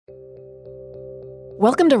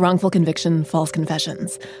Welcome to Wrongful Conviction, False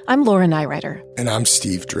Confessions. I'm Laura Nyrider. And I'm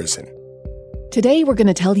Steve Drizzen. Today, we're going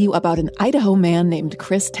to tell you about an Idaho man named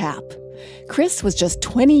Chris Tapp. Chris was just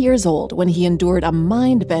 20 years old when he endured a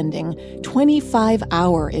mind-bending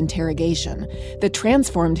 25-hour interrogation that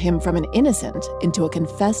transformed him from an innocent into a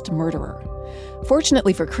confessed murderer.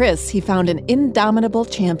 Fortunately for Chris, he found an indomitable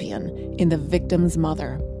champion in the victim's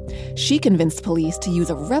mother. She convinced police to use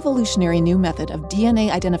a revolutionary new method of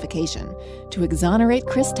DNA identification to exonerate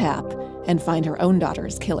Chris Tapp and find her own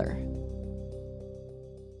daughter's killer.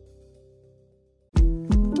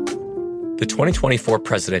 The 2024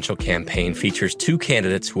 presidential campaign features two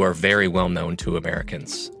candidates who are very well known to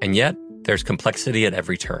Americans. And yet, there's complexity at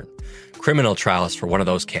every turn. Criminal trials for one of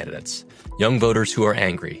those candidates. Young voters who are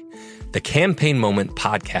angry. The Campaign Moment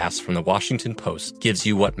podcast from the Washington Post gives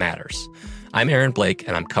you what matters. I'm Aaron Blake,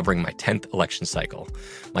 and I'm covering my 10th election cycle.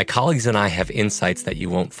 My colleagues and I have insights that you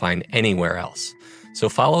won't find anywhere else. So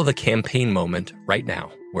follow the Campaign Moment right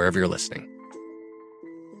now, wherever you're listening.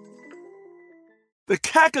 The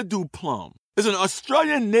Kakadu plum is an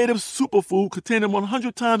Australian native superfood containing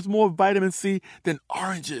 100 times more vitamin C than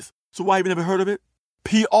oranges. So why have you never heard of it?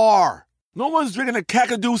 PR. No one's drinking a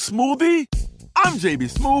Kakadu smoothie? I'm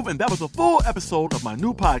JB Smoove, and that was a full episode of my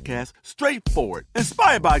new podcast, Straightforward,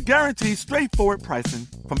 inspired by guaranteed straightforward pricing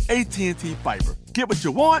from AT&T Fiber. Get what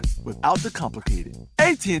you want without the complicated.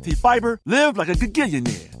 AT&T Fiber, live like a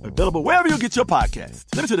gigillionaire. Available wherever you get your podcasts.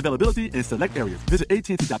 Limited availability in select areas. Visit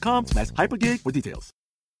AT&T.com/hypergig for details.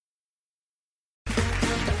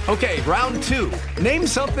 Okay, round two. Name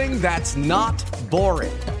something that's not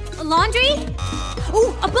boring. A laundry?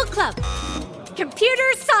 Ooh, a book club.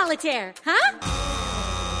 Computer solitaire, huh?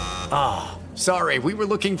 Ah, sorry, we were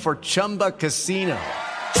looking for Chumba Casino.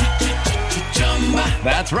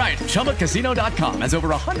 That's right, ChumbaCasino.com has over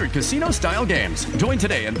 100 casino-style games. Join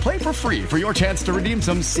today and play for free for your chance to redeem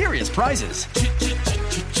some serious prizes.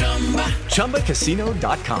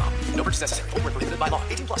 ChumbaCasino.com. No purchase necessary. Void where prohibited by law.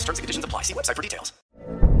 18+ terms and conditions apply. See website for details.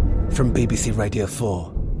 From BBC Radio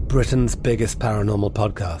 4, Britain's biggest paranormal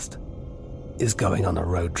podcast is going on a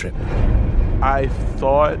road trip. I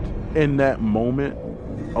thought in that moment,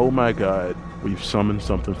 oh my God, we've summoned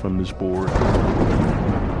something from this board.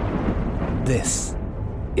 This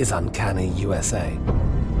is Uncanny USA.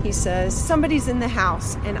 He says, somebody's in the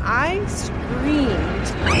house, and I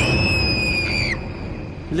screamed.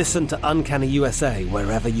 Listen to Uncanny USA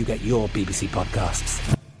wherever you get your BBC podcasts,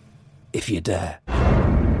 if you dare.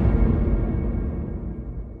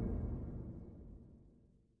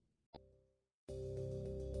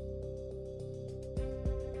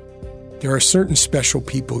 There are certain special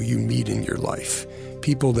people you meet in your life.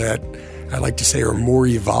 People that I like to say are more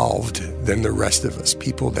evolved than the rest of us.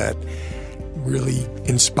 People that really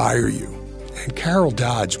inspire you. And Carol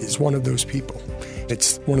Dodge is one of those people.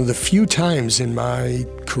 It's one of the few times in my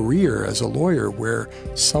career as a lawyer where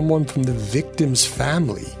someone from the victim's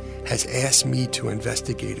family has asked me to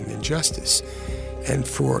investigate an injustice. And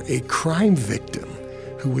for a crime victim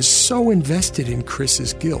who was so invested in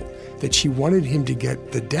Chris's guilt that she wanted him to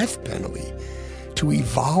get the death penalty, to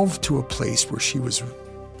evolve to a place where she was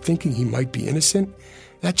thinking he might be innocent,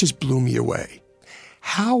 that just blew me away.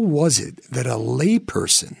 How was it that a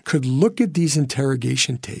layperson could look at these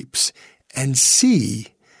interrogation tapes and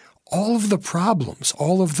see all of the problems,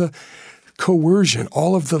 all of the coercion,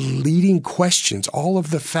 all of the leading questions, all of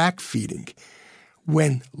the fact-feeding,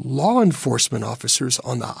 when law enforcement officers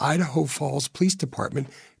on the Idaho Falls Police Department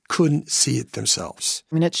couldn't see it themselves?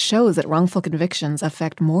 I mean, it shows that wrongful convictions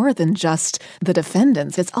affect more than just the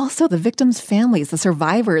defendants. It's also the victims' families, the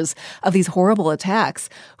survivors of these horrible attacks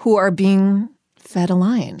who are being fed a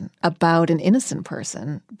line about an innocent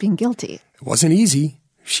person being guilty. It wasn't easy.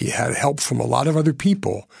 She had help from a lot of other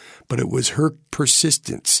people, but it was her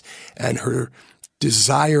persistence and her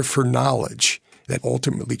desire for knowledge that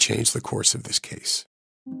ultimately changed the course of this case.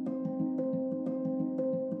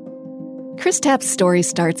 Chris Tapp's story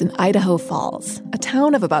starts in Idaho Falls, a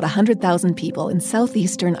town of about 100,000 people in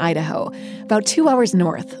southeastern Idaho, about 2 hours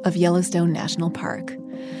north of Yellowstone National Park.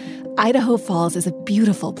 Idaho Falls is a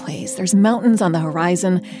beautiful place. There's mountains on the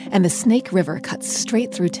horizon, and the Snake River cuts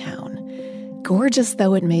straight through town. Gorgeous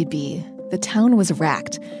though it may be, the town was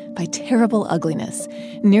racked by terrible ugliness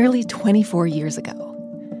nearly 24 years ago.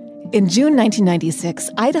 In June 1996,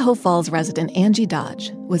 Idaho Falls resident Angie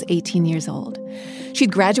Dodge was 18 years old.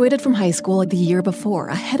 She'd graduated from high school the year before,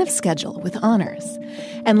 ahead of schedule with honors,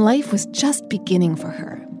 and life was just beginning for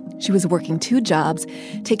her. She was working 2 jobs,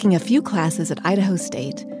 taking a few classes at Idaho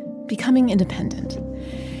State, becoming independent.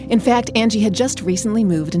 In fact, Angie had just recently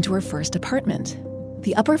moved into her first apartment,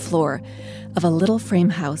 the upper floor of a little frame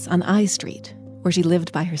house on I Street, where she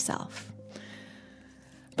lived by herself.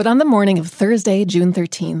 But on the morning of Thursday, June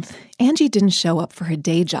 13th, Angie didn't show up for her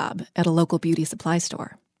day job at a local beauty supply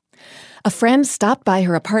store. A friend stopped by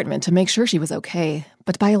her apartment to make sure she was okay,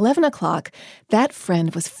 but by 11 o'clock, that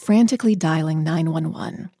friend was frantically dialing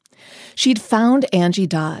 911. She'd found Angie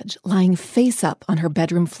Dodge lying face up on her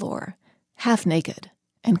bedroom floor, half naked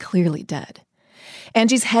and clearly dead.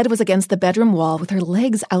 Angie's head was against the bedroom wall with her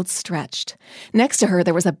legs outstretched. Next to her,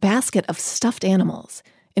 there was a basket of stuffed animals,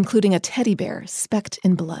 including a teddy bear specked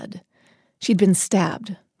in blood. She'd been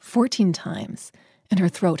stabbed 14 times, and her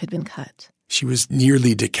throat had been cut. She was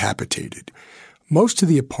nearly decapitated. Most of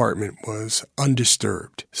the apartment was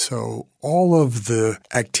undisturbed, so all of the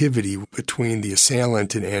activity between the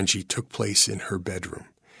assailant and Angie took place in her bedroom.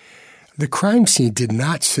 The crime scene did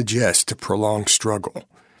not suggest a prolonged struggle.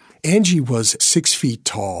 Angie was 6 feet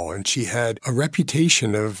tall, and she had a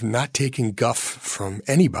reputation of not taking guff from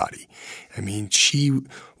anybody. I mean, she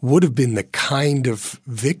would have been the kind of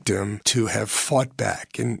victim to have fought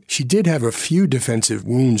back, and she did have a few defensive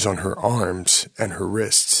wounds on her arms and her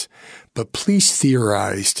wrists, but police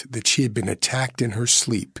theorized that she had been attacked in her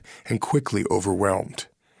sleep and quickly overwhelmed.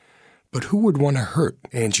 But who would want to hurt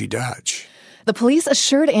Angie Dodge? The police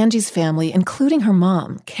assured Angie's family, including her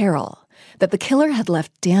mom, Carol, that the killer had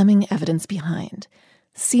left damning evidence behind.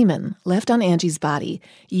 Semen left on Angie's body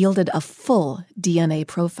yielded a full DNA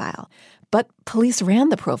profile, but police ran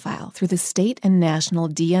the profile through the state and national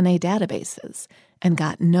DNA databases and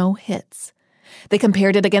got no hits. They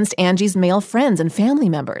compared it against Angie's male friends and family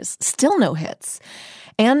members, still no hits.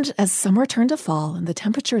 And as summer turned to fall and the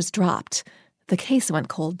temperatures dropped, the case went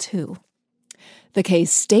cold too. The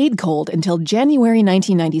case stayed cold until January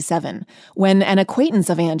 1997, when an acquaintance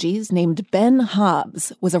of Angie's named Ben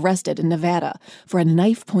Hobbs was arrested in Nevada for a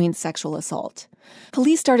knife-point sexual assault.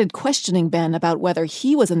 Police started questioning Ben about whether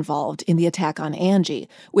he was involved in the attack on Angie,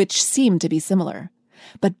 which seemed to be similar.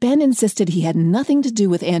 But Ben insisted he had nothing to do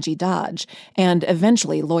with Angie Dodge and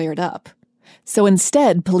eventually lawyered up. So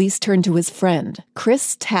instead, police turned to his friend,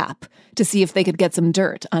 Chris Tapp, to see if they could get some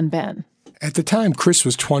dirt on Ben. At the time, Chris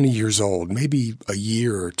was 20 years old, maybe a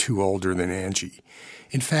year or two older than Angie.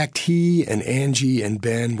 In fact, he and Angie and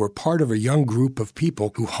Ben were part of a young group of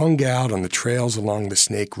people who hung out on the trails along the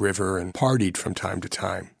Snake River and partied from time to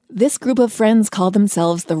time. This group of friends called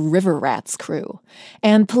themselves the River Rats crew,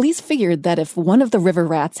 and police figured that if one of the River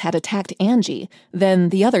Rats had attacked Angie, then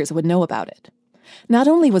the others would know about it. Not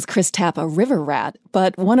only was Chris Tapp a river rat,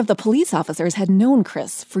 but one of the police officers had known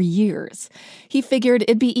Chris for years. He figured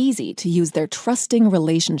it'd be easy to use their trusting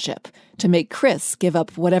relationship to make Chris give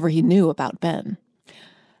up whatever he knew about Ben.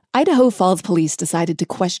 Idaho Falls police decided to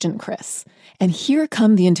question Chris, and here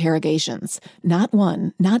come the interrogations. Not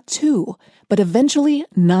one, not two, but eventually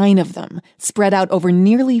 9 of them, spread out over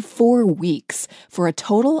nearly 4 weeks for a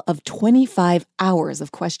total of 25 hours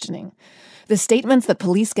of questioning. The statements that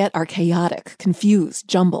police get are chaotic, confused,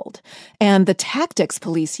 jumbled. And the tactics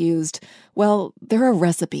police used, well, they're a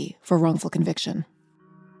recipe for wrongful conviction.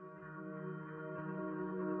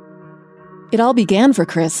 It all began for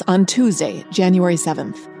Chris on Tuesday, January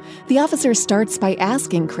 7th. The officer starts by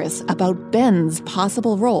asking Chris about Ben's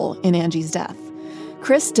possible role in Angie's death.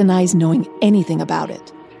 Chris denies knowing anything about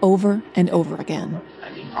it, over and over again. I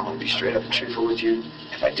mean, I'm going to be straight up and truthful with you.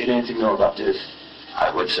 If I did anything know about this,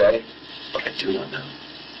 I would say, but I do not know.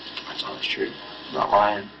 That's all that's true. I'm not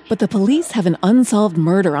lying. But the police have an unsolved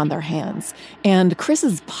murder on their hands, and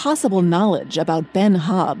Chris's possible knowledge about Ben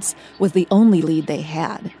Hobbs was the only lead they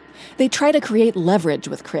had. They try to create leverage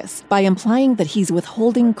with Chris by implying that he's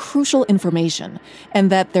withholding crucial information and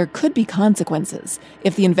that there could be consequences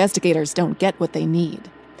if the investigators don't get what they need.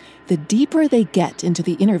 The deeper they get into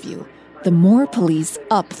the interview, the more police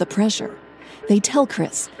up the pressure. They tell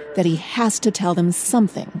Chris that he has to tell them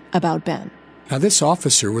something about Ben. Now, this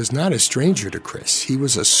officer was not a stranger to Chris. He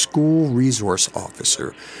was a school resource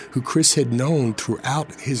officer who Chris had known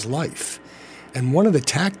throughout his life. And one of the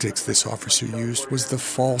tactics this officer used was the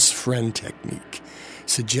false friend technique,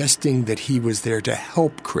 suggesting that he was there to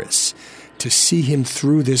help Chris, to see him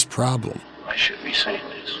through this problem. I shouldn't be saying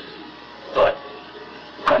this, but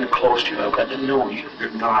I'm kind of close to you. I've got to know you.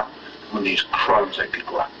 You're not one of these crumbs that could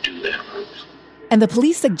go out and do that. And the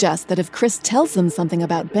police suggest that if Chris tells them something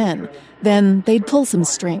about Ben, then they'd pull some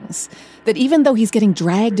strings. That even though he's getting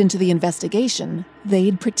dragged into the investigation,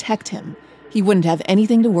 they'd protect him. He wouldn't have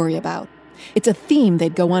anything to worry about. It's a theme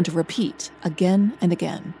they'd go on to repeat again and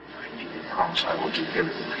again. I promise I will do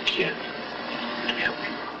everything I can to help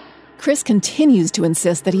you. Chris continues to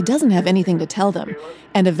insist that he doesn't have anything to tell them,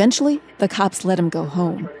 and eventually the cops let him go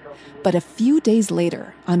home. But a few days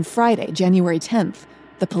later, on Friday, January 10th,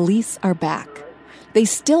 the police are back. They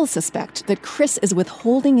still suspect that Chris is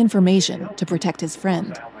withholding information to protect his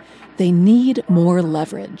friend. They need more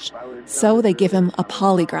leverage, so they give him a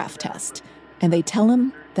polygraph test, and they tell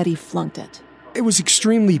him that he flunked it. It was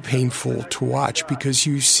extremely painful to watch because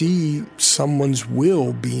you see someone's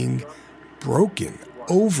will being broken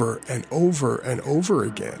over and over and over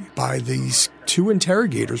again by these two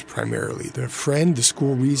interrogators primarily, the friend, the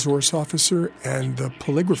school resource officer, and the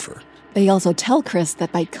polygrapher. They also tell Chris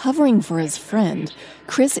that by covering for his friend,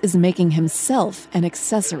 Chris is making himself an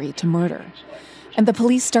accessory to murder. And the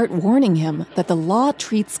police start warning him that the law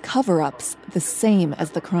treats cover-ups the same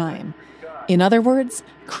as the crime. In other words,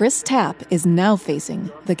 Chris Tapp is now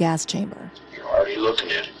facing the gas chamber. You're already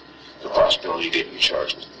looking at the possibility of getting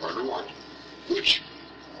charged with murder one, which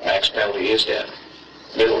max penalty is death.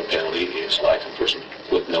 Minimum penalty is life imprisonment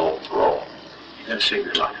with no parole. You gotta save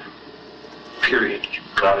your life. Period. You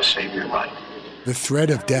gotta save your life. The threat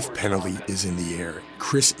of death penalty is in the air.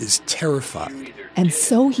 Chris is terrified. And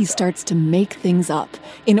so he starts to make things up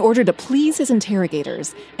in order to please his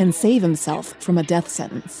interrogators and save himself from a death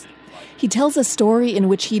sentence. He tells a story in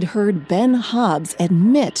which he'd heard Ben Hobbs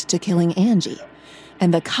admit to killing Angie.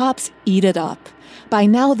 And the cops eat it up. By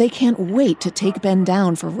now, they can't wait to take Ben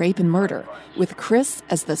down for rape and murder, with Chris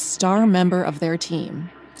as the star member of their team.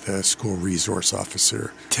 The school resource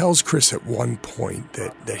officer tells Chris at one point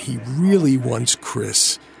that he really wants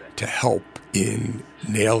Chris to help in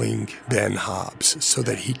nailing Ben Hobbs so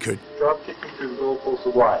that he could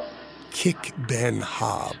kick Ben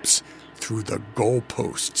Hobbs through the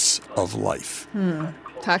goalposts of life.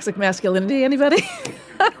 Toxic masculinity, anybody?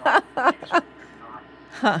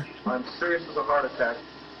 I'm serious as a heart attack.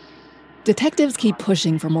 Detectives keep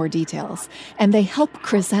pushing for more details, and they help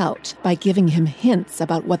Chris out by giving him hints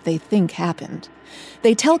about what they think happened.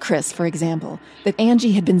 They tell Chris, for example, that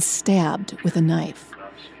Angie had been stabbed with a knife.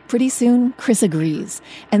 Pretty soon, Chris agrees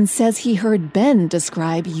and says he heard Ben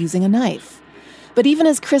describe using a knife. But even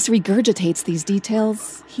as Chris regurgitates these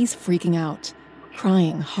details, he's freaking out,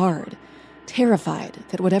 crying hard, terrified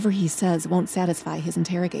that whatever he says won't satisfy his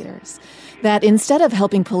interrogators, that instead of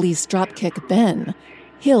helping police dropkick Ben,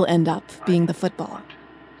 he'll end up being the football.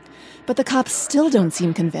 But the cops still don't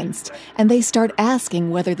seem convinced, and they start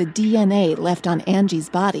asking whether the DNA left on Angie's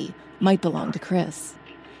body might belong to Chris.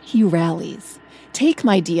 He rallies. "Take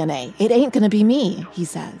my DNA. It ain't gonna be me," he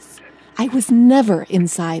says. "I was never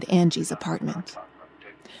inside Angie's apartment."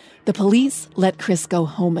 The police let Chris go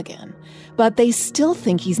home again, but they still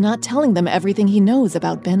think he's not telling them everything he knows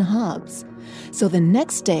about Ben Hobbs. So the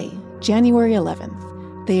next day, January 11th,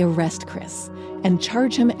 they arrest Chris and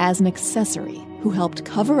charge him as an accessory who helped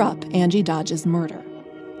cover up Angie Dodge's murder.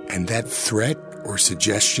 And that threat or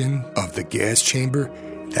suggestion of the gas chamber,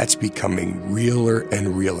 that's becoming realer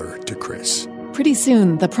and realer to Chris. Pretty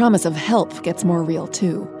soon, the promise of help gets more real,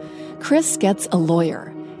 too. Chris gets a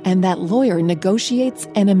lawyer, and that lawyer negotiates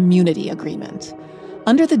an immunity agreement.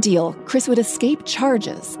 Under the deal, Chris would escape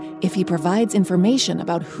charges if he provides information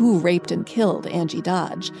about who raped and killed Angie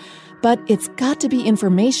Dodge. But it's got to be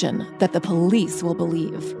information that the police will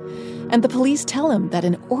believe. And the police tell him that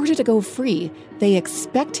in order to go free, they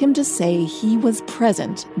expect him to say he was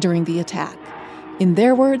present during the attack. In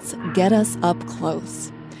their words, get us up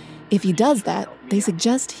close. If he does that, they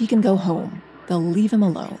suggest he can go home. They'll leave him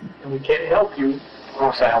alone. We can't help you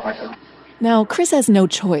unless I help myself. Now, Chris has no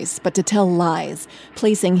choice but to tell lies,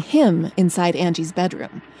 placing him inside Angie's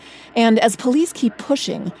bedroom. And as police keep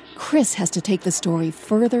pushing, Chris has to take the story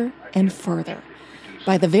further and further.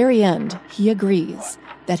 By the very end, he agrees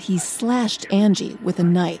that he slashed Angie with a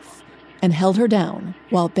knife and held her down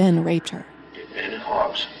while Ben raped her. Did Ben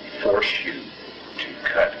Hobbs force you to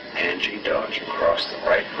cut Angie Dodge across the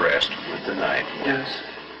right breast with the knife? Yes.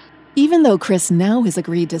 Even though Chris now has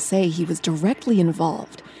agreed to say he was directly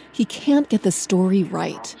involved, he can't get the story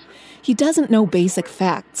right. He doesn't know basic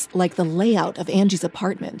facts like the layout of Angie's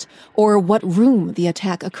apartment or what room the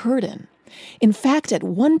attack occurred in. In fact, at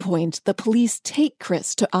one point, the police take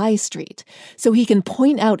Chris to I Street so he can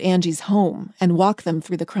point out Angie's home and walk them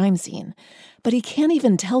through the crime scene. But he can't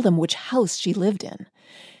even tell them which house she lived in.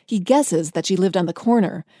 He guesses that she lived on the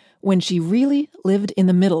corner when she really lived in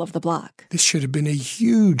the middle of the block. This should have been a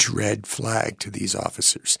huge red flag to these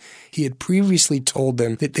officers. He had previously told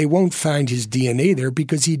them that they won't find his DNA there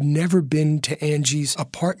because he'd never been to Angie's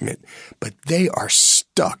apartment. But they are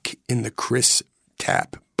stuck in the Chris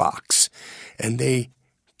Tapp box, and they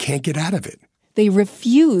can't get out of it. They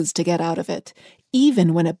refuse to get out of it,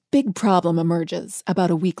 even when a big problem emerges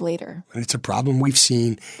about a week later. And it's a problem we've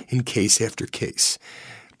seen in case after case.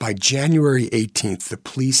 By January 18th, the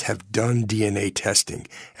police have done DNA testing,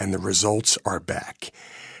 and the results are back.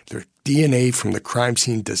 Their DNA from the crime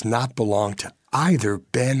scene does not belong to either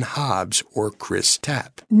Ben Hobbs or Chris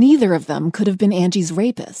Tapp. Neither of them could have been Angie's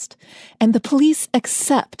rapist, and the police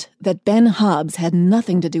accept that Ben Hobbs had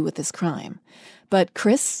nothing to do with this crime. But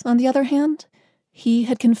Chris, on the other hand, he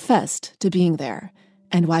had confessed to being there,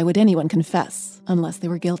 and why would anyone confess unless they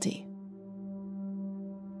were guilty?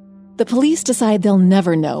 The police decide they'll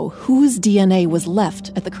never know whose DNA was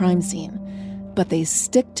left at the crime scene, but they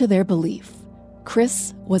stick to their belief.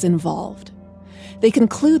 Chris was involved. They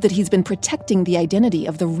conclude that he's been protecting the identity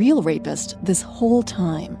of the real rapist this whole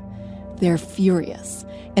time. They're furious,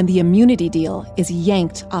 and the immunity deal is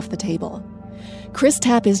yanked off the table. Chris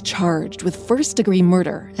Tapp is charged with first-degree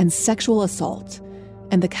murder and sexual assault,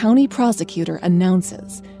 and the county prosecutor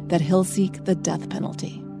announces that he'll seek the death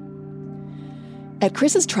penalty. At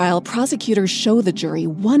Chris's trial, prosecutors show the jury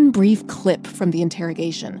one brief clip from the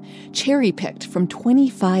interrogation, cherry-picked from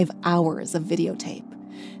 25 hours of videotape.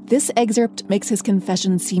 This excerpt makes his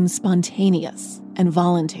confession seem spontaneous and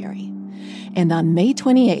voluntary. And on May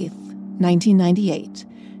 28th, 1998,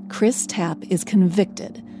 Chris Tapp is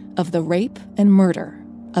convicted of the rape and murder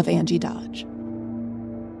of Angie Dodge.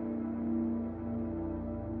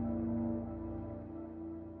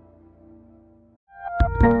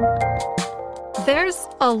 There's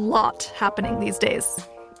a lot happening these days,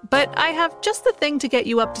 but I have just the thing to get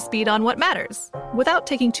you up to speed on what matters, without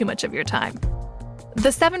taking too much of your time.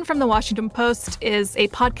 The 7 from the Washington Post is a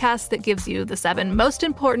podcast that gives you the 7 most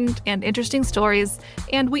important and interesting stories,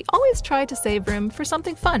 and we always try to save room for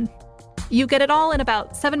something fun. You get it all in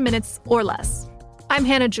about 7 minutes or less. I'm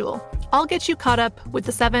Hannah Jewell. I'll get you caught up with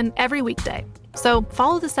the 7 every weekday, so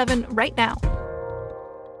follow the 7 right now.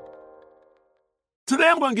 Today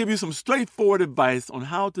I'm going to give you some straightforward advice on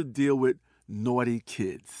how to deal with naughty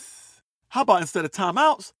kids. How about instead of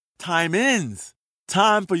timeouts, time-ins?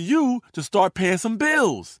 Time for you to start paying some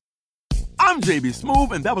bills. I'm JB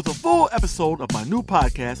Smoove, and that was a full episode of my new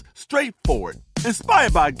podcast, Straightforward,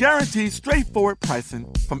 inspired by guaranteed straightforward pricing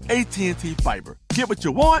from AT&T Fiber. Get what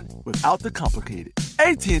you want without the complicated.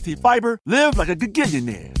 AT&T Fiber, live like a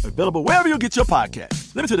gigillionaire. Available wherever you get your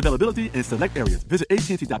podcasts. Limited availability in select areas. Visit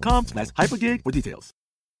AT&T.com/hypergig for details.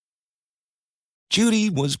 Judy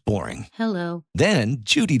was boring. Hello. Then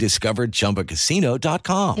Judy discovered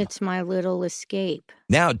ChumbaCasino.com. It's my little escape.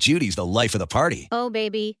 Now Judy's the life of the party. Oh,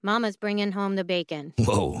 baby, mama's bringing home the bacon.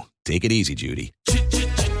 Whoa, take it easy, Judy.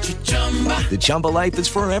 The Chumba life is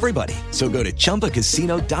for everybody. So go to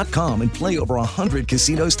ChumbaCasino.com and play over 100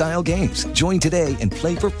 casino-style games. Join today and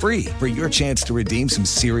play for free for your chance to redeem some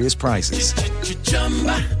serious prizes.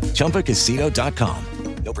 ChumbaCasino.com.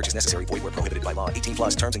 No purchase necessary. Void where prohibited by law.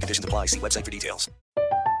 18+ terms and conditions apply. See website for details.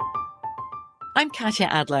 I'm Katya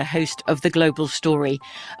Adler, host of The Global Story.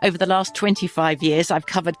 Over the last 25 years, I've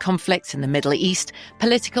covered conflicts in the Middle East,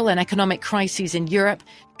 political and economic crises in Europe,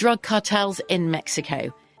 drug cartels in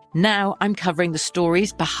Mexico. Now I'm covering the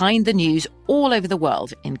stories behind the news all over the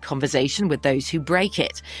world in conversation with those who break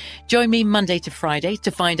it. Join me Monday to Friday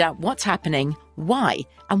to find out what's happening, why,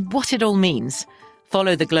 and what it all means.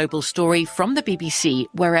 Follow The Global Story from the BBC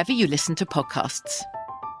wherever you listen to podcasts.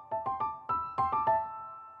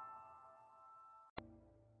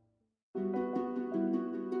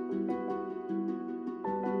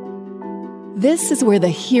 This is where the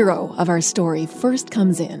hero of our story first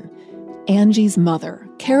comes in. Angie's mother,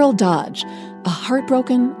 Carol Dodge, a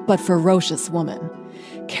heartbroken but ferocious woman.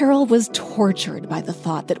 Carol was tortured by the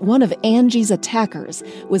thought that one of Angie's attackers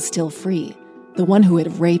was still free, the one who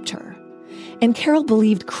had raped her. And Carol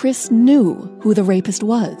believed Chris knew who the rapist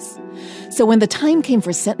was. So when the time came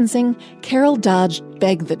for sentencing, Carol Dodge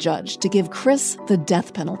begged the judge to give Chris the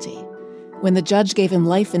death penalty. When the judge gave him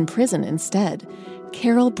life in prison instead,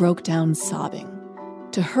 Carol broke down sobbing.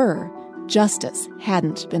 To her, justice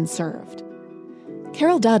hadn't been served.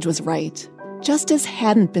 Carol Dodge was right. Justice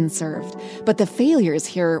hadn't been served, but the failures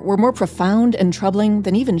here were more profound and troubling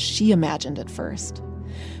than even she imagined at first.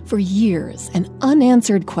 For years, an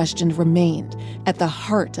unanswered question remained at the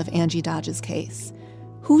heart of Angie Dodge's case.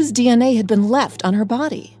 Whose DNA had been left on her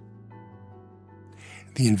body?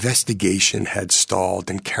 The investigation had stalled,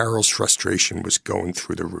 and Carol's frustration was going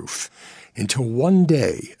through the roof. Until one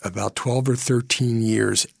day, about 12 or 13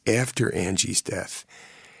 years after Angie's death,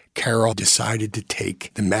 Carol decided to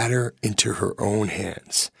take the matter into her own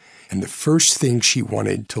hands. And the first thing she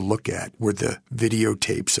wanted to look at were the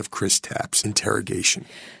videotapes of Chris Tapp's interrogation.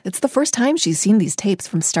 It's the first time she's seen these tapes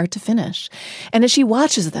from start to finish. And as she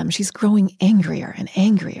watches them, she's growing angrier and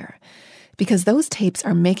angrier, because those tapes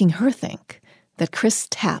are making her think that Chris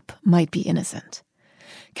Tapp might be innocent.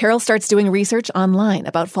 Carol starts doing research online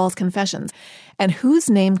about false confessions, and whose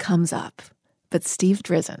name comes up but Steve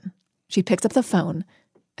Drizin. She picks up the phone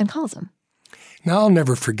and calls him. Now, I'll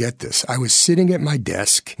never forget this. I was sitting at my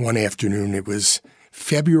desk one afternoon. It was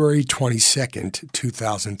February 22nd,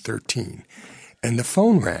 2013. And the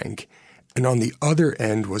phone rang, and on the other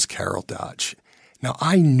end was Carol Dodge. Now,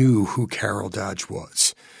 I knew who Carol Dodge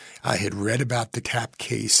was. I had read about the Tapp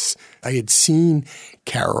case. I had seen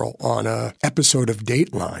Carol on an episode of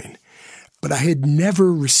Dateline. But I had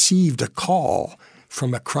never received a call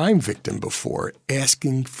from a crime victim before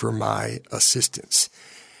asking for my assistance.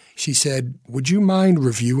 She said, "Would you mind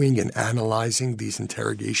reviewing and analyzing these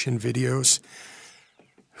interrogation videos?"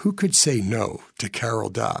 Who could say no to Carol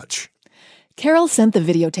Dodge? Carol sent the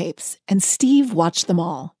videotapes, and Steve watched them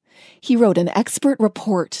all. He wrote an expert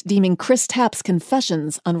report deeming Chris Tapp's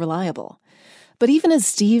confessions unreliable. But even as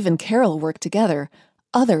Steve and Carol worked together,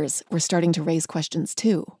 others were starting to raise questions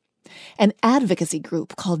too. An advocacy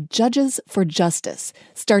group called Judges for Justice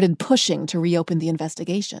started pushing to reopen the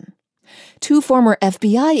investigation. 2 former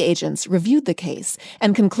FBI agents reviewed the case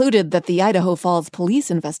and concluded that the Idaho Falls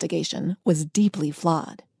police investigation was deeply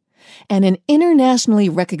flawed. And an internationally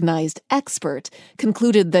recognized expert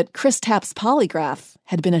concluded that Chris Tapp's polygraph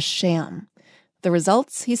had been a sham. The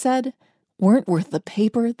results, he said, weren't worth the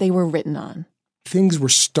paper they were written on. Things were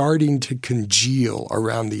starting to congeal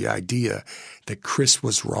around the idea that Chris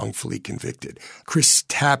was wrongfully convicted. Chris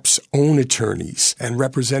Tapp's own attorneys and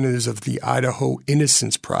representatives of the Idaho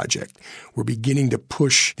Innocence Project were beginning to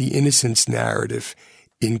push the innocence narrative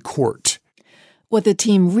in court. What the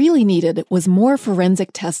team really needed was more forensic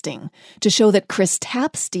testing to show that Chris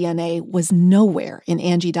Tapp's DNA was nowhere in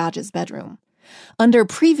Angie Dodge's bedroom. Under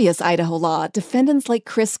previous Idaho law, defendants like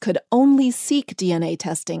Chris could only seek DNA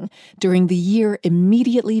testing during the year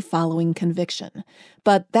immediately following conviction.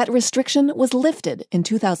 But that restriction was lifted in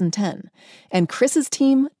 2010, and Chris's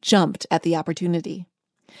team jumped at the opportunity.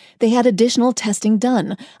 They had additional testing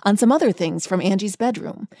done on some other things from Angie's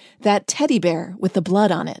bedroom, that teddy bear with the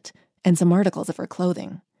blood on it, and some articles of her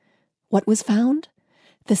clothing. What was found?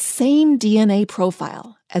 The same DNA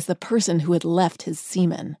profile as the person who had left his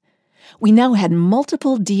semen. We now had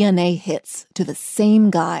multiple DNA hits to the same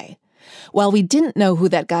guy. While we didn't know who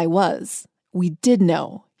that guy was, we did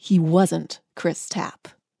know he wasn't Chris Tapp.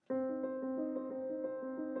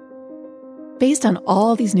 Based on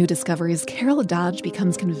all these new discoveries, Carol Dodge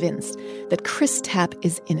becomes convinced that Chris Tapp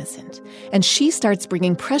is innocent, and she starts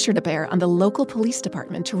bringing pressure to bear on the local police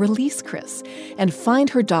department to release Chris and find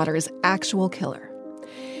her daughter's actual killer.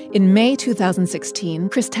 In May 2016,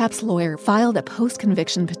 Chris Tapp's lawyer filed a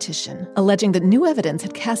post-conviction petition alleging that new evidence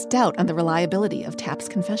had cast doubt on the reliability of Tapp's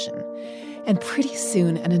confession. And pretty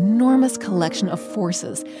soon, an enormous collection of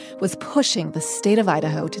forces was pushing the state of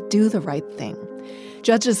Idaho to do the right thing.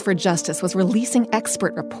 Judges for Justice was releasing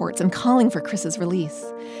expert reports and calling for Chris's release.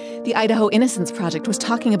 The Idaho Innocence Project was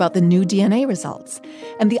talking about the new DNA results.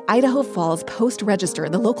 And the Idaho Falls Post-Register,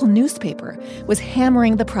 the local newspaper, was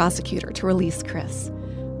hammering the prosecutor to release Chris.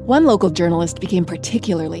 One local journalist became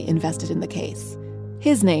particularly invested in the case.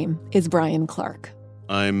 His name is Brian Clark.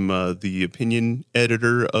 I'm the opinion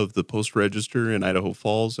editor of the Post-Register in Idaho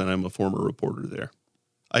Falls, and I'm a former reporter there.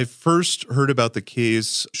 I first heard about the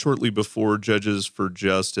case shortly before Judges for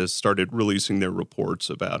Justice started releasing their reports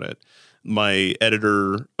about it. My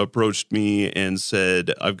editor approached me and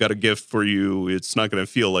said, "I've got a gift for you. It's not going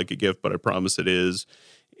to feel like a gift, but I promise it is."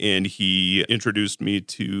 And he introduced me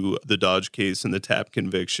to the Dodge case and the Tapp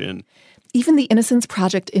conviction. Even the Innocence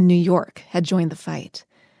Project in New York had joined the fight.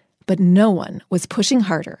 But no one was pushing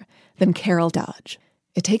harder than Carol Dodge.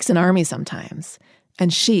 It takes an army sometimes,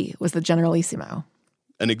 and she was the generalissimo.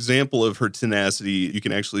 An example of her tenacity you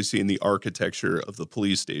can actually see in the architecture of the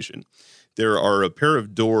police station. There are a pair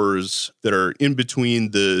of doors that are in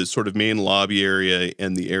between the sort of main lobby area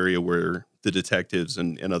and the area where the detectives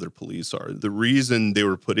and other police are. The reason they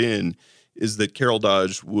were put in is that Carol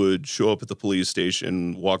Dodge would show up at the police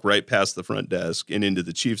station, walk right past the front desk and into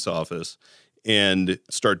the chief's office and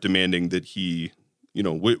start demanding that he,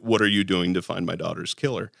 what are you doing to find my daughter's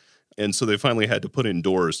killer? And so they finally had to put in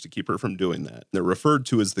doors to keep her from doing that. They're referred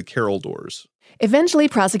to as the Carol doors. Eventually,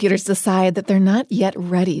 prosecutors decide that they're not yet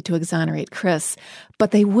ready to exonerate Chris,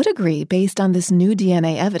 but they would agree, based on this new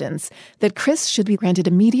DNA evidence, that Chris should be granted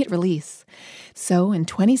immediate release. So in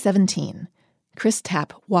 2017, Chris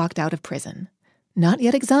Tapp walked out of prison, not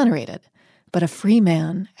yet exonerated, but a free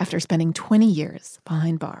man after spending 20 years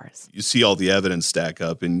behind bars. You see all the evidence stack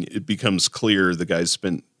up, and it becomes clear the guy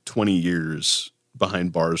spent 20 years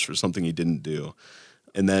behind bars for something he didn't do.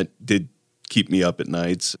 And that did keep me up at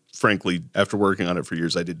nights. Frankly, after working on it for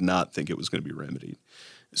years, I did not think it was going to be remedied.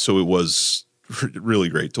 So it was really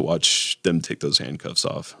great to watch them take those handcuffs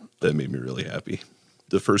off. That made me really happy.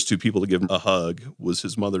 The first two people to give him a hug was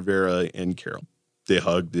his mother, Vera, and Carol. They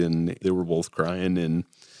hugged and they were both crying, and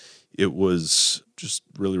it was just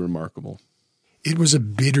really remarkable. It was a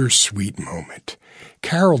bittersweet moment.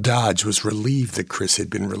 Carol Dodge was relieved that Chris had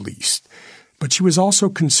been released, but she was also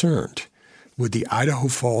concerned. Would the Idaho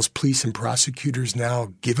Falls police and prosecutors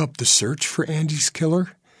now give up the search for Andy's killer?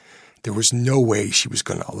 There was no way she was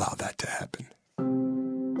going to allow that to happen.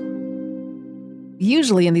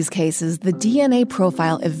 Usually in these cases, the DNA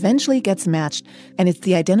profile eventually gets matched, and it's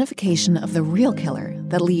the identification of the real killer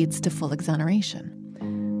that leads to full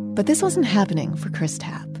exoneration. But this wasn't happening for Chris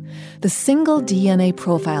Tapp. The single DNA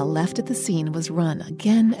profile left at the scene was run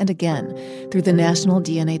again and again through the National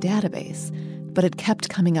DNA Database, but it kept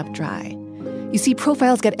coming up dry. You see,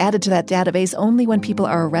 profiles get added to that database only when people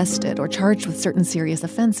are arrested or charged with certain serious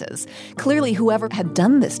offenses. Clearly, whoever had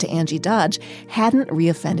done this to Angie Dodge hadn't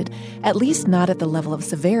reoffended, at least not at the level of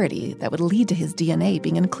severity that would lead to his DNA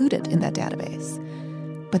being included in that database.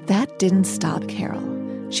 But that didn't stop Carol.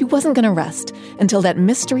 She wasn't going to rest until that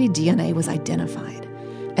mystery DNA was identified.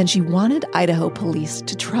 And she wanted Idaho police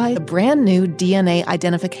to try a brand new DNA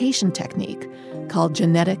identification technique called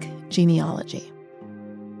genetic genealogy.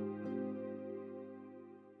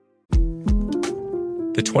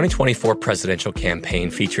 The 2024 presidential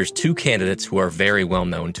campaign features two candidates who are very well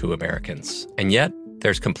known to Americans. And yet,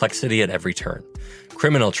 there's complexity at every turn.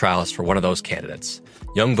 Criminal trials for one of those candidates.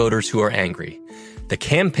 Young voters who are angry. The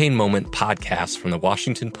Campaign Moment podcast from the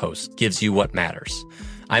Washington Post gives you what matters.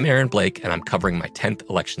 I'm Aaron Blake, and I'm covering my 10th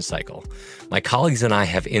election cycle. My colleagues and I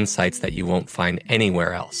have insights that you won't find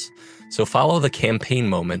anywhere else. So follow the Campaign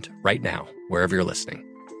Moment right now, wherever you're listening.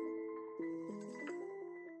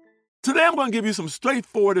 Today I'm going to give you some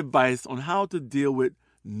straightforward advice on how to deal with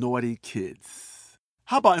naughty kids.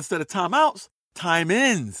 How about instead of timeouts,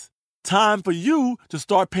 time-ins? Time for you to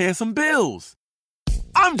start paying some bills.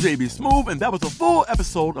 I'm JB Smoove, and that was a full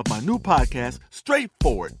episode of my new podcast,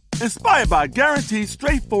 Straightforward, inspired by guaranteed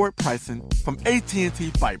straightforward pricing from AT&T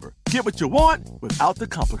Fiber. Get what you want without the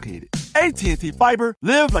complicated. AT&T Fiber,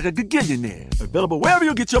 live like a gigillionaire. Available wherever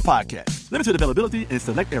you get your podcasts. Limited availability in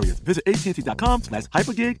select areas. Visit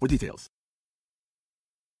AT&T.com/hypergig for details.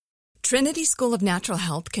 Trinity School of Natural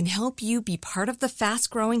Health can help you be part of the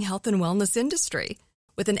fast-growing health and wellness industry.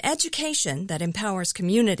 With an education that empowers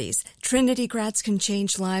communities, Trinity grads can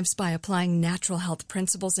change lives by applying natural health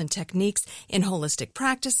principles and techniques in holistic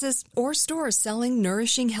practices or stores selling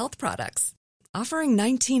nourishing health products. Offering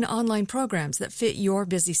 19 online programs that fit your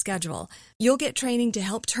busy schedule, you'll get training to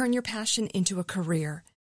help turn your passion into a career.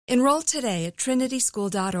 Enroll today at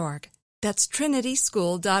trinityschool.org. That's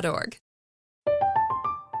trinityschool.org.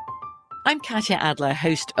 I'm Katya Adler,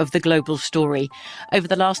 host of The Global Story. Over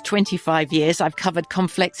the last 25 years, I've covered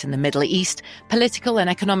conflicts in the Middle East, political and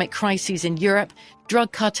economic crises in Europe,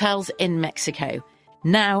 drug cartels in Mexico.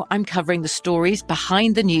 Now I'm covering the stories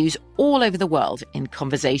behind the news all over the world in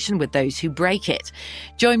conversation with those who break it.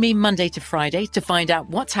 Join me Monday to Friday to find out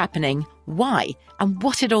what's happening, why, and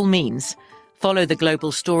what it all means. Follow The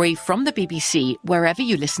Global Story from the BBC wherever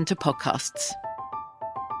you listen to podcasts.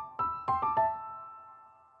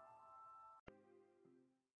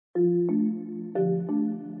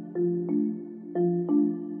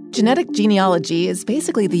 Genetic genealogy is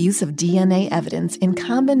basically the use of DNA evidence in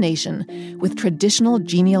combination with traditional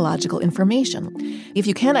genealogical information. If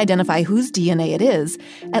you can't identify whose DNA it is,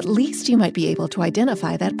 at least you might be able to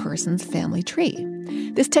identify that person's family tree.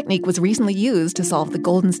 This technique was recently used to solve the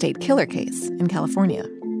Golden State Killer case in California.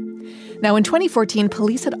 Now, in 2014,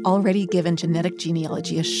 police had already given genetic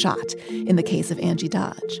genealogy a shot in the case of Angie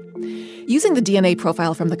Dodge. Using the DNA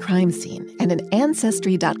profile from the crime scene and an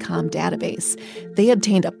Ancestry.com database, they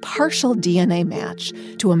obtained a partial DNA match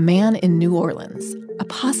to a man in New Orleans, a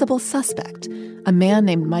possible suspect, a man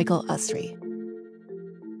named Michael Usry.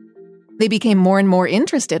 They became more and more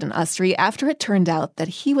interested in Usry after it turned out that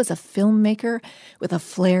he was a filmmaker with a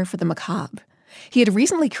flair for the macabre. He had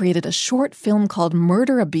recently created a short film called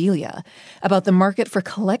Murderabilia about the market for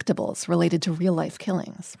collectibles related to real-life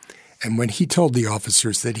killings. And when he told the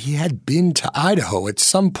officers that he had been to Idaho at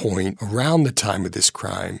some point around the time of this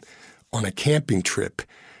crime on a camping trip,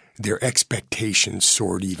 their expectations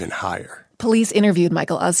soared even higher. Police interviewed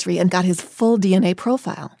Michael Usry and got his full DNA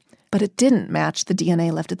profile, but it didn't match the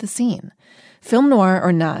DNA left at the scene. Film noir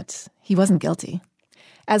or not, he wasn't guilty.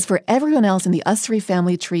 As for everyone else in the Usry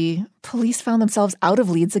family tree, police found themselves out of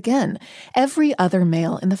leads again. Every other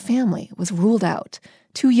male in the family was ruled out.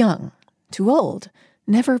 Too young, too old,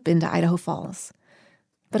 never been to Idaho Falls.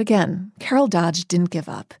 But again, Carol Dodge didn't give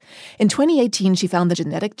up. In 2018, she found the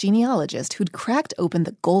genetic genealogist who'd cracked open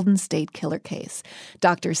the Golden State Killer case,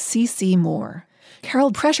 Dr. C.C. Moore.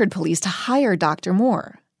 Carol pressured police to hire Dr.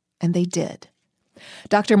 Moore, and they did.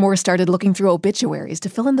 Dr. Moore started looking through obituaries to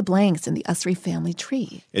fill in the blanks in the Usry family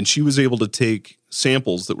tree. And she was able to take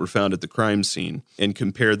samples that were found at the crime scene and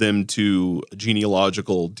compare them to a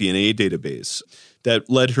genealogical DNA database.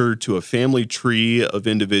 That led her to a family tree of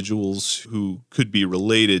individuals who could be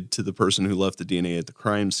related to the person who left the DNA at the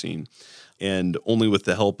crime scene. And only with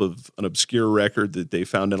the help of an obscure record that they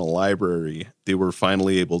found in a library, they were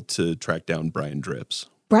finally able to track down Brian Dripps.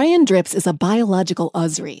 Brian Dripps is a biological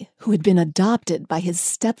Usry who had been adopted by his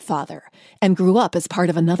stepfather and grew up as part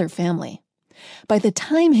of another family. By the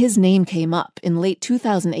time his name came up in late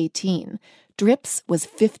 2018, Dripps was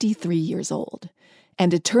 53 years old.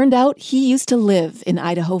 And it turned out he used to live in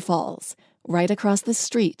Idaho Falls, right across the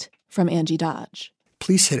street from Angie Dodge.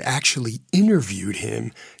 Police had actually interviewed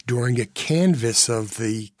him during a canvass of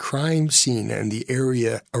the crime scene and the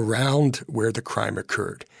area around where the crime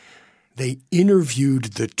occurred. They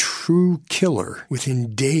interviewed the true killer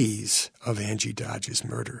within days of Angie Dodge's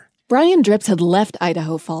murder. Brian Dripps had left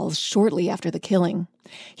Idaho Falls shortly after the killing.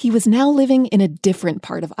 He was now living in a different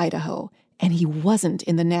part of Idaho, and he wasn't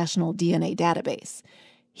in the national DNA database.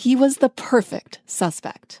 He was the perfect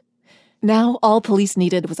suspect. Now all police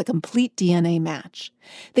needed was a complete DNA match.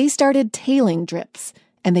 They started tailing Dripps,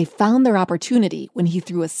 and they found their opportunity when he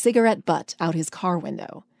threw a cigarette butt out his car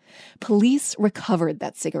window. Police recovered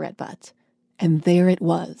that cigarette butt, and there it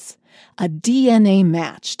was, a DNA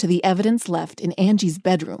match to the evidence left in Angie's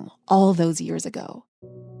bedroom all those years ago.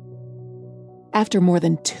 After more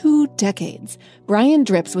than 2 decades, Brian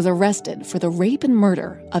Dripps was arrested for the rape and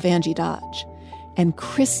murder of Angie Dodge, and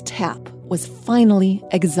Chris Tapp was finally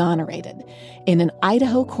exonerated in an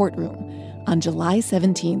Idaho courtroom on July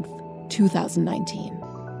 17, 2019.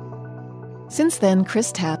 Since then,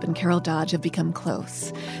 Chris Tapp and Carol Dodge have become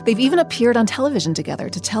close. They've even appeared on television together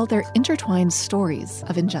to tell their intertwined stories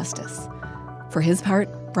of injustice. For his part,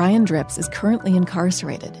 Brian Dripps is currently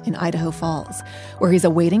incarcerated in Idaho Falls, where he's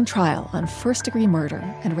awaiting trial on first-degree murder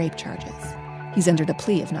and rape charges. He's entered a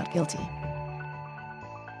plea of not guilty.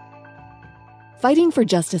 Fighting for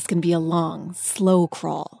justice can be a long, slow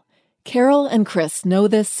crawl. Carol and Chris know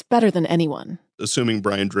this better than anyone. Assuming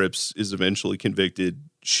Brian Dripps is eventually convicted,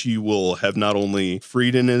 she will have not only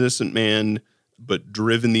freed an innocent man, but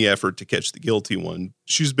driven the effort to catch the guilty one.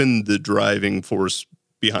 She's been the driving force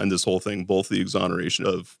behind this whole thing, both the exoneration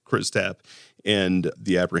of Chris Tapp and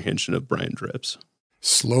the apprehension of Brian Dripps.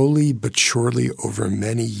 Slowly but surely over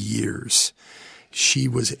many years, she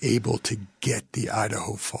was able to get the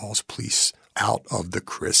Idaho Falls police out of the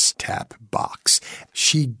Chris Tapp box.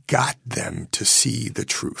 She got them to see the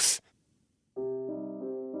truth.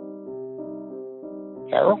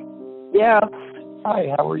 Carol? Yeah.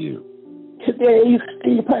 Hi, how are you? Today,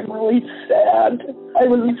 Steve, I'm really sad. I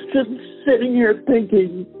was just sitting here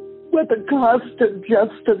thinking what the cost of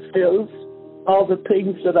justice is, all the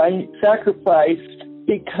things that I sacrificed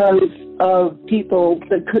because of people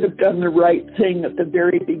that could have done the right thing at the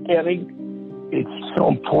very beginning. It's so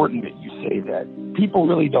important that you say that. People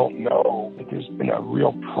really don't know that there's been a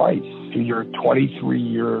real price to your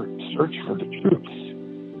 23-year search for the truth.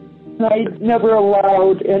 I never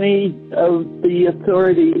allowed any of the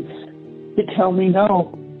authorities to tell me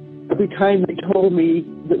no. Every time they told me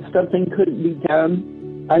that something couldn't be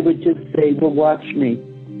done, I would just say, well, watch me.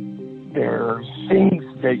 There's things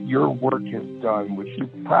that your work has done which you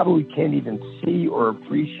probably can't even see or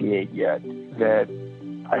appreciate yet that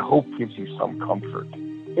I hope gives you some comfort.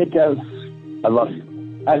 It does. I love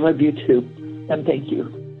you. I love you too, and thank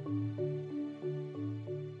you.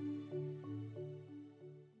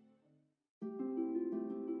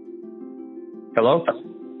 Hello?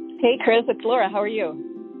 Hey, Chris, it's Laura. How are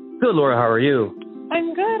you? Good, Laura. How are you?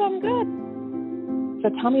 I'm good. So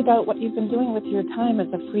tell me about what you've been doing with your time as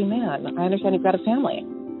a free man. I understand you've got a family.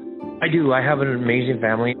 I do. I have an amazing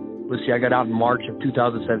family. Let's see, I got out in March of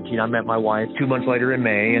 2017. I met my wife 2 months later in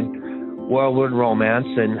May, and well, we're in romance,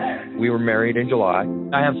 and we were married in July.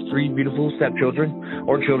 I have 3 beautiful stepchildren,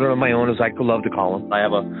 or children of my own, as I love to call them. I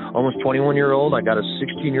have a almost 21-year-old, I got a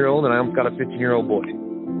 16-year-old, and I've got a 15-year-old boy.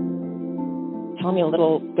 Tell me a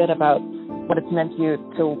little bit about what it's meant to you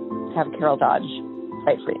to have Carol Dodge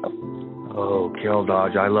fight for you. Oh, Carol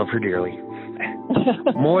Dodge, I love her dearly.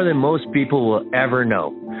 More than most people will ever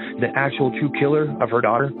know, the actual true killer of her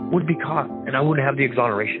daughter would be caught, and I wouldn't have the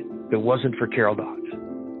exoneration if it wasn't for Carol Dodge.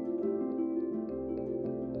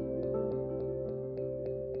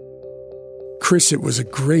 Chris, it was a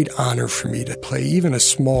great honor for me to play even a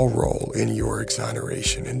small role in your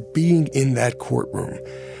exoneration, and being in that courtroom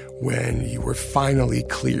when you were finally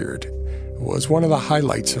cleared was one of the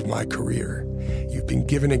highlights of my career. You've been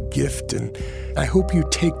given a gift, and I hope you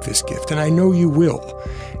take this gift, and I know you will,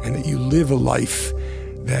 and that you live a life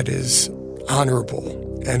that is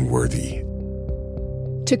honorable and worthy.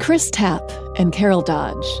 To Chris Tapp and Carol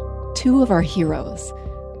Dodge, two of our heroes,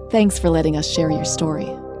 thanks for letting us share your story.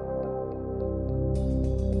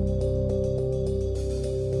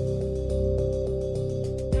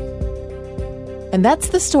 And that's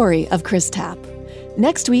the story of Chris Tapp.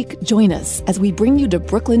 Next week, join us as we bring you to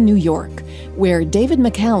Brooklyn, New York, where David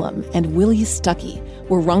McCallum and Willie Stuckey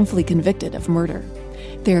were wrongfully convicted of murder.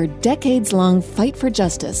 Their decades-long fight for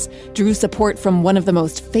justice drew support from one of the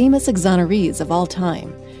most famous exonerees of all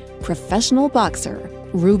time, professional boxer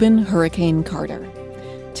Rubin Hurricane Carter.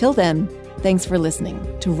 Till then, thanks for listening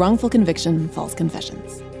to Wrongful Conviction, False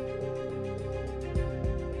Confessions.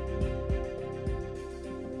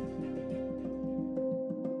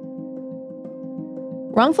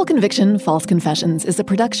 Wrongful Conviction, False Confessions is a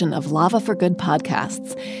production of Lava for Good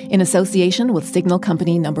Podcasts in association with Signal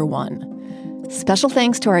Company No. 1. Special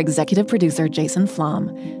thanks to our executive producer, Jason Flom,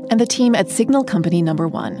 and the team at Signal Company No.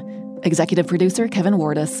 1, executive producer Kevin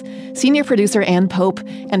Wardis, senior producer Ann Pope,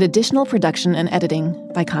 and additional production and editing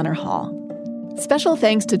by Connor Hall. Special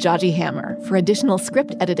thanks to Jaji Hammer for additional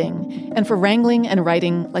script editing and for wrangling and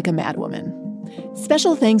writing like a madwoman.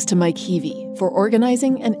 Special thanks to Mike Heavey for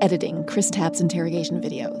organizing and editing Chris Tapp's interrogation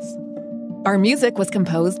videos. Our music was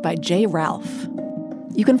composed by Jay Ralph.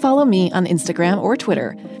 You can follow me on Instagram or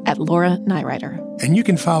Twitter at Laura Nyrider. And you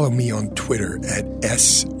can follow me on Twitter at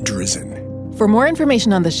 @sdrizen. For more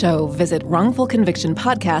information on the show, visit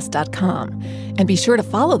wrongfulconvictionpodcast.com. And be sure to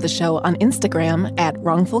follow the show on Instagram at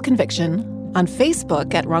Wrongful Conviction, on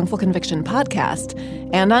Facebook at Wrongful Conviction Podcast,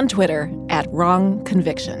 and on Twitter at Wrong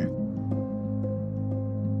Conviction.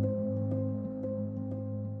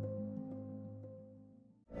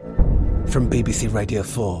 From BBC Radio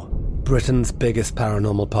 4, Britain's biggest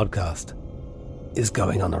paranormal podcast is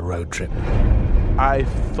going on a road trip. I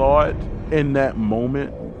thought in that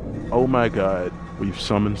moment, oh my God, we've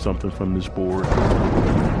summoned something from this board.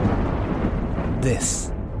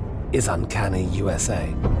 This is Uncanny USA.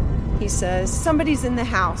 He says, somebody's in the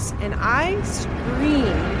house, and I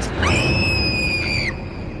screamed.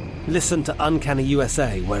 Listen to Uncanny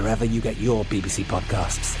USA wherever you get your BBC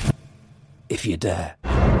podcasts, if you dare.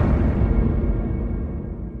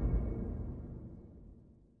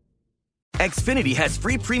 Xfinity has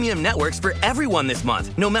free premium networks for everyone this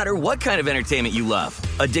month, no matter what kind of entertainment you love.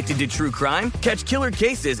 Addicted to true crime? Catch killer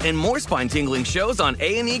cases and more spine-tingling shows on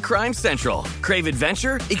A&E Crime Central. Crave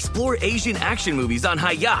adventure? Explore Asian action movies on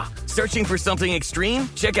Hi-Ya. Searching for something extreme?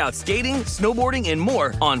 Check out skating, snowboarding, and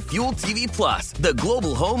more on Fuel TV Plus, the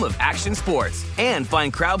global home of action sports. And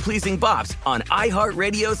find crowd-pleasing bops on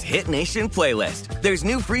iHeartRadio's Hit Nation playlist. There's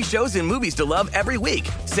new free shows and movies to love every week.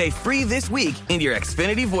 Say free this week in your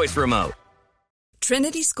Xfinity voice remote.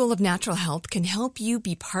 Trinity School of Natural Health can help you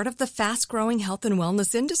be part of the fast-growing health and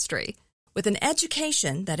wellness industry. With an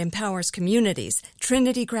education that empowers communities,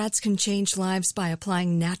 Trinity grads can change lives by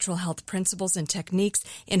applying natural health principles and techniques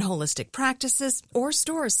in holistic practices or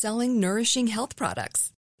stores selling nourishing health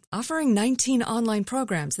products. Offering 19 online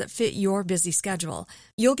programs that fit your busy schedule,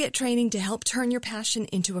 you'll get training to help turn your passion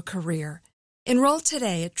into a career. Enroll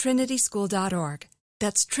today at trinityschool.org.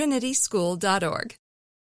 That's trinityschool.org.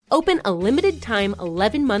 Open a limited-time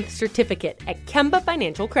 11-month certificate at Kemba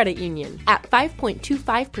Financial Credit Union. At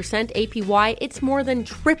 5.25% APY, it's more than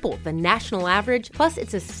triple the national average, plus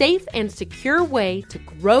it's a safe and secure way to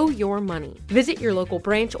grow your money. Visit your local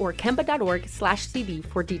branch or kemba.org/CD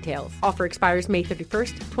for details. Offer expires May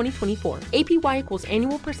 31st, 2024. APY equals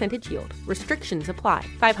annual percentage yield. Restrictions apply.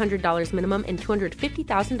 $500 minimum and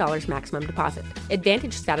 $250,000 maximum deposit.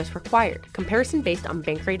 Advantage status required. Comparison based on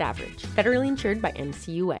bank rate average. Federally insured by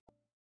NCUA.